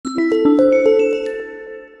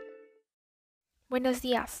Buenos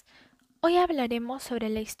días. Hoy hablaremos sobre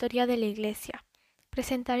la historia de la Iglesia.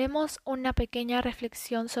 Presentaremos una pequeña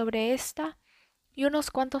reflexión sobre esta y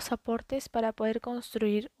unos cuantos aportes para poder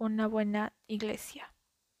construir una buena iglesia.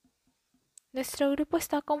 Nuestro grupo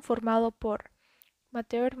está conformado por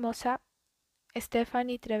Mateo Hermoza,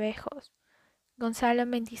 Stefano Trebejo, Gonzalo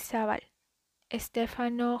Mendizábal,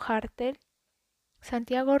 Stefano Haertel,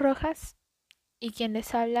 Santiago Rojas y quien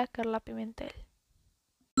les habla, Karla Pimentel.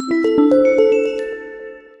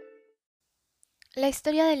 La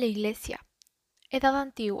historia de la Iglesia. Edad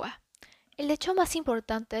Antigua. El hecho más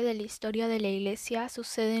importante de la historia de la Iglesia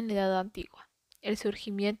sucede en la Edad Antigua, el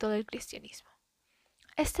surgimiento del cristianismo.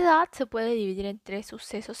 Esta edad se puede dividir en tres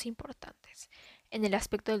sucesos importantes, en el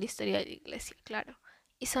aspecto de la historia de la Iglesia, claro,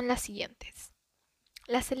 y son las siguientes.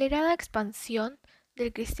 La acelerada expansión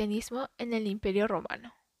del cristianismo en el Imperio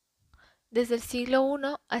Romano, desde el siglo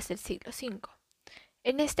I hasta el siglo V.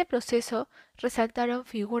 En este proceso resaltaron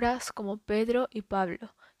figuras como Pedro y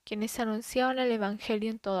Pablo, quienes anunciaban el Evangelio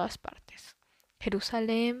en todas partes,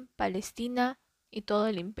 Jerusalén, Palestina y todo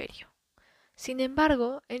el imperio. Sin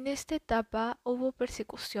embargo, en esta etapa hubo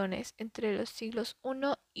persecuciones entre los siglos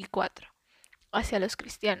I y IV hacia los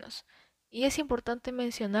cristianos, y es importante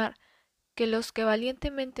mencionar que los que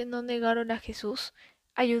valientemente no negaron a Jesús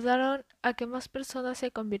ayudaron a que más personas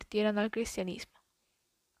se convirtieran al cristianismo.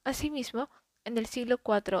 Asimismo, en el siglo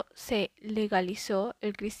IV se legalizó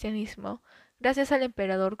el cristianismo gracias al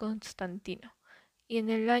emperador Constantino, y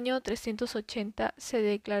en el año 380 se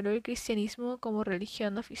declaró el cristianismo como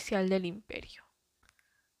religión oficial del imperio.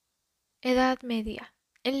 Edad Media.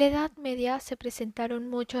 En la Edad Media se presentaron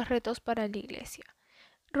muchos retos para la Iglesia.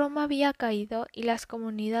 Roma había caído y las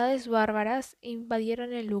comunidades bárbaras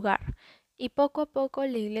invadieron el lugar, y poco a poco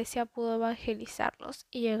la Iglesia pudo evangelizarlos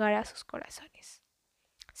y llegar a sus corazones.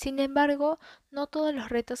 Sin embargo, no todos los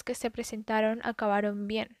retos que se presentaron acabaron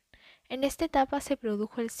bien. En esta etapa se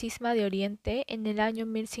produjo el cisma de Oriente en el año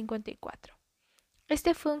 1054.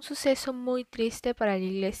 Este fue un suceso muy triste para la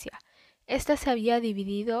Iglesia. Esta se había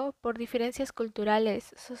dividido por diferencias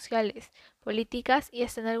culturales, sociales, políticas y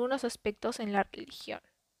hasta en algunos aspectos en la religión.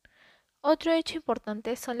 Otro hecho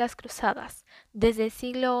importante son las cruzadas, desde el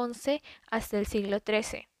siglo XI hasta el siglo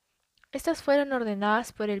XIII. Estas fueron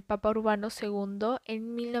ordenadas por el Papa Urbano II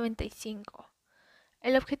en 1095.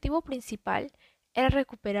 El objetivo principal era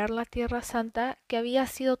recuperar la Tierra Santa que había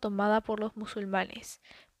sido tomada por los musulmanes,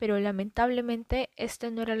 pero lamentablemente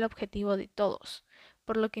este no era el objetivo de todos,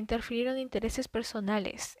 por lo que interfirieron intereses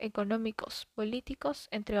personales, económicos, políticos,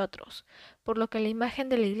 entre otros, por lo que la imagen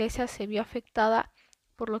de la Iglesia se vio afectada,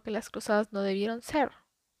 por lo que las cruzadas no debieron ser.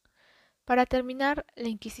 Para terminar, la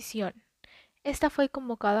Inquisición. Esta fue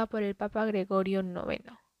convocada por el Papa Gregorio IX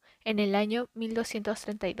en el año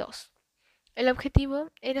 1232. El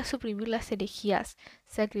objetivo era suprimir las herejías,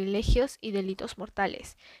 sacrilegios y delitos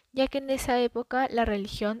mortales, ya que en esa época la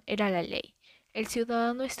religión era la ley. El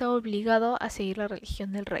ciudadano estaba obligado a seguir la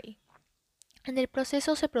religión del rey. En el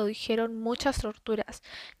proceso se produjeron muchas torturas,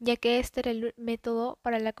 ya que este era el método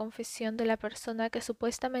para la confesión de la persona que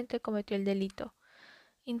supuestamente cometió el delito.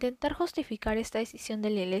 Intentar justificar esta decisión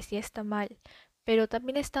de la Iglesia está mal, pero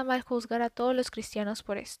también está mal juzgar a todos los cristianos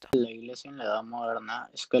por esto. La Iglesia en la Edad Moderna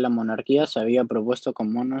es que la monarquía se había propuesto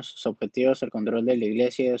como uno de sus objetivos el control de la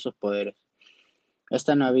Iglesia y de sus poderes.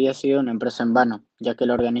 Esta no había sido una empresa en vano, ya que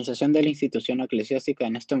la organización de la institución eclesiástica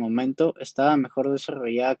en este momento estaba mejor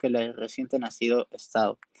desarrollada que la del reciente nacido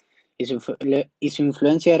Estado, y su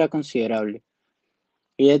influencia era considerable.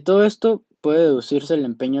 Y de todo esto puede deducirse el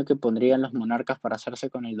empeño que pondrían los monarcas para hacerse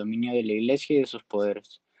con el dominio de la Iglesia y de sus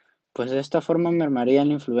poderes, pues de esta forma mermarían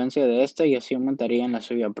la influencia de ésta y así aumentarían la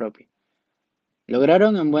suya propia.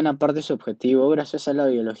 Lograron en buena parte su objetivo gracias a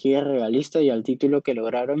la ideología realista y al título que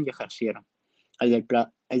lograron y ejercieron, el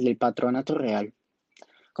del patronato real,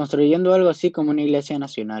 construyendo algo así como una iglesia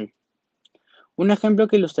nacional. Un ejemplo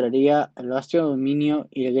que ilustraría el vasto dominio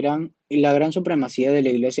y la gran supremacía de la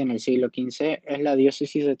iglesia en el siglo XV es la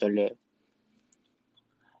diócesis de Toledo.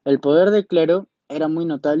 El poder del clero era muy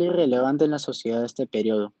notable y relevante en la sociedad de este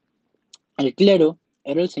periodo. El clero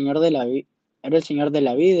era el señor de era el señor de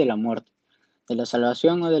la vida y de la muerte, de la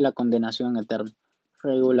salvación o de la condenación eterna,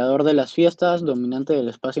 regulador de las fiestas, dominante del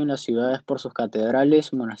espacio en las ciudades por sus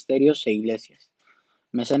catedrales, monasterios e iglesias,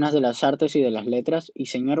 mecenas de las artes y de las letras y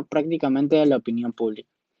señor prácticamente de la opinión pública.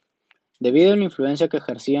 Debido a la influencia que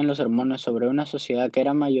ejercían los sermones sobre una sociedad que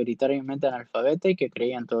era mayoritariamente analfabeta y que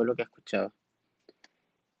creía en todo lo que escuchaba.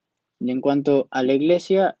 Y en cuanto a la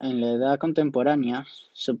iglesia en la edad contemporánea,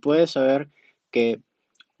 se puede saber que,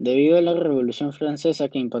 debido a la Revolución Francesa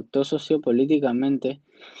que impactó sociopolíticamente,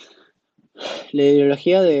 la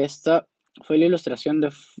ideología de esta fue la ilustración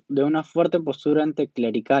de una fuerte postura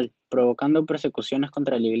anticlerical, provocando persecuciones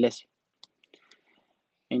contra la Iglesia.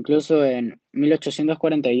 Incluso en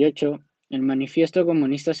 1848, el manifiesto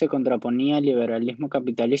comunista se contraponía al liberalismo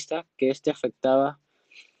capitalista, que éste afectaba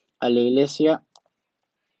a la Iglesia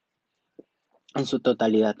en su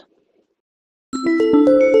totalidad.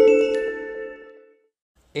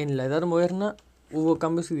 En la Edad Moderna hubo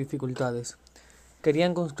cambios y dificultades.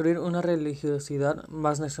 Querían construir una religiosidad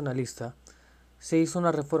más nacionalista. Se hizo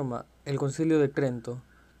una reforma, el Concilio de Trento,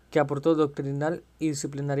 que aportó doctrinal y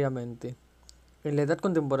disciplinariamente. En la Edad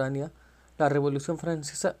Contemporánea, la Revolución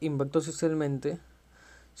Francesa impactó socialmente.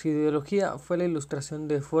 Su ideología fue la ilustración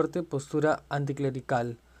de fuerte postura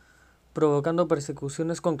anticlerical, provocando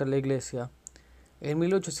persecuciones contra la Iglesia. En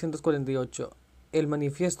 1848, el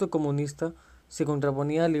Manifiesto Comunista se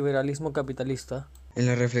contraponía al liberalismo capitalista. En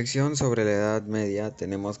la reflexión sobre la Edad Media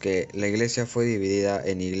tenemos que la Iglesia fue dividida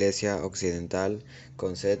en Iglesia Occidental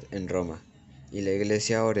con sede en Roma y la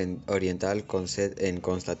Iglesia Oriental con sede en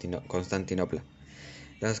Constantinopla.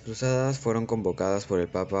 Las cruzadas fueron convocadas por el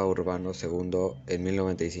Papa Urbano II en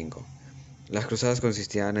 1095. Las cruzadas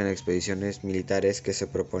consistían en expediciones militares que se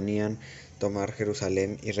proponían tomar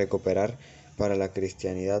Jerusalén y recuperar para la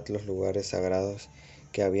cristianidad los lugares sagrados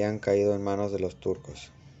que habían caído en manos de los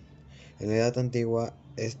turcos. En la Edad Antigua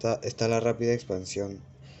está la rápida expansión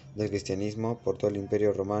del cristianismo por todo el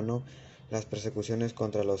Imperio Romano, las persecuciones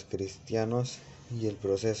contra los cristianos y el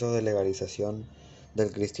proceso de legalización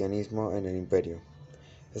del cristianismo en el imperio.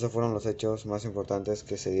 Esos fueron los hechos más importantes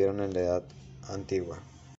que se dieron en la Edad Antigua.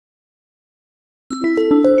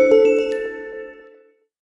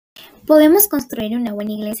 Podemos construir una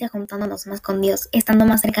buena iglesia juntándonos más con Dios, estando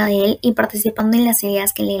más cerca de Él y participando en las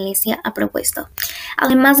ideas que la iglesia ha propuesto.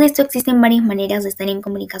 Además de esto, existen varias maneras de estar en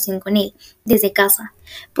comunicación con Él, desde casa.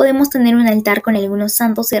 Podemos tener un altar con algunos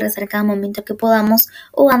santos y rezar cada momento que podamos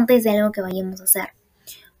o antes de algo que vayamos a hacer.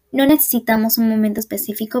 No necesitamos un momento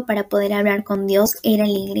específico para poder hablar con Dios, era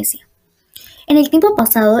en la iglesia. En el tiempo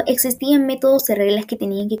pasado existían métodos y reglas que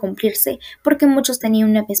tenían que cumplirse porque muchos tenían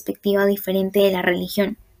una perspectiva diferente de la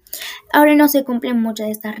religión. Ahora no se cumplen muchas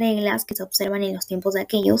de estas reglas que se observan en los tiempos de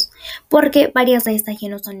aquellos, porque varias de estas ya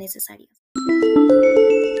no son necesarias.